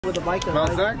With the bike.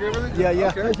 Mount Zach, really? Yeah, yeah.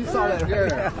 Okay. You saw that.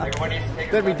 Right? Yeah.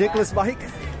 That ridiculous bike.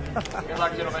 Good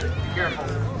luck, gentlemen. Be careful.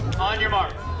 On your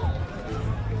mark.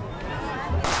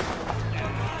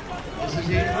 This is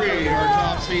heat 3. Our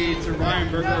top seeds are Ryan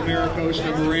Berger,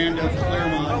 Maricosta, Miranda,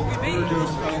 Claremont,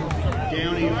 Burgos of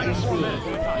Downey High School.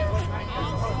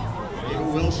 David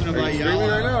Wilson of Are you streaming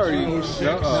right now, or are you?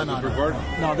 No, recording.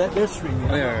 No, they're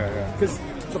streaming. Oh, yeah. Because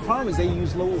the problem is they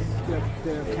use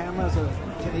their cameras are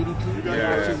 1080p.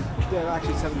 They're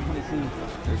actually 720p.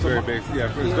 It's very basic,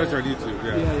 especially on YouTube.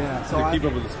 Yeah. So to keep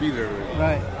up with the speed and everything.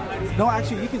 Right. No,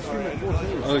 actually, you can stream at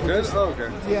 4K. Oh, it does? Oh, okay.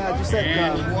 Yeah, just that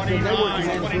the network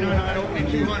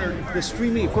is the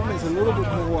streaming equipment is a little bit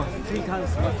more, 3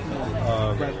 times much more.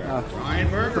 Ryan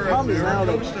Berger. The problem is now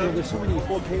that there's so many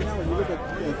 4K now, when you look at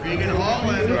Vegan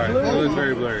Holland. Right, it was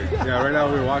very blurry. Yeah, right now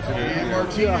we're watching it. And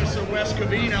Martinez of West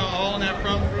Covina, all in that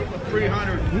front group of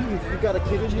 300. You got a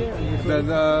kid in here? Then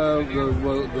the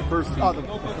first heat,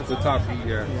 the top heat,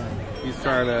 he's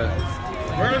trying to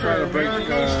break 2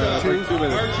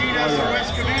 minutes. Martinez of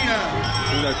West Covina.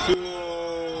 We got 2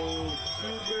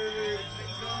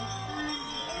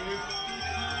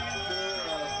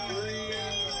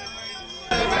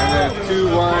 and then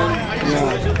 2-1.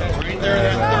 Right there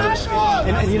in that third spot.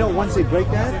 And you know, once they break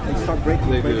that, they start breaking.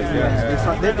 They do,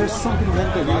 There's something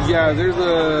mental. Yeah,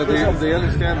 they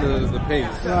understand the pace.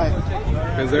 Right.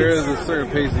 Because there is a certain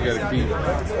pace you got to keep.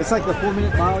 It's like the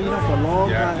 4-minute mile, you know, for a long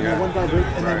time, and then one guy breaks,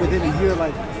 and then within a year,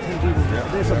 like 10 people.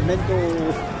 There's a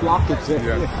mental blockage there.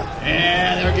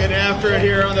 And they're getting after it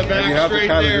here on the back straight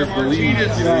there.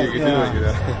 Martinez, you can do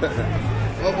it.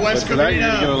 Of West Covina. You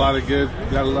got a lot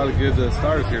of good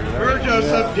stars here tonight.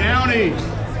 Burgos of Downey.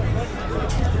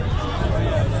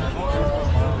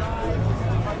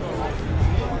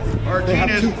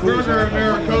 Martinez, Berger of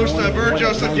Maricosta,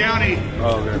 Burgos of Downey.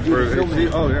 Oh,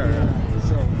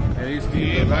 And he's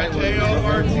Mateo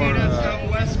Martinez of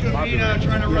West Covina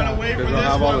trying to run away from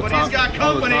this one, but he's got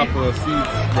company. So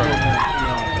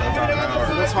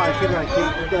that's why I figured I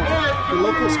came. The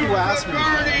local school asked me.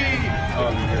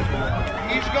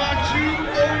 He's gone 2:07.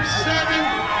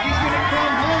 He's going to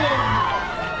come home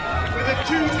with a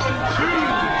 2:02.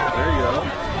 There you go.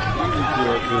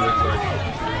 2:02 looks like.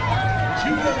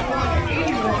 2:01,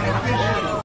 81 official.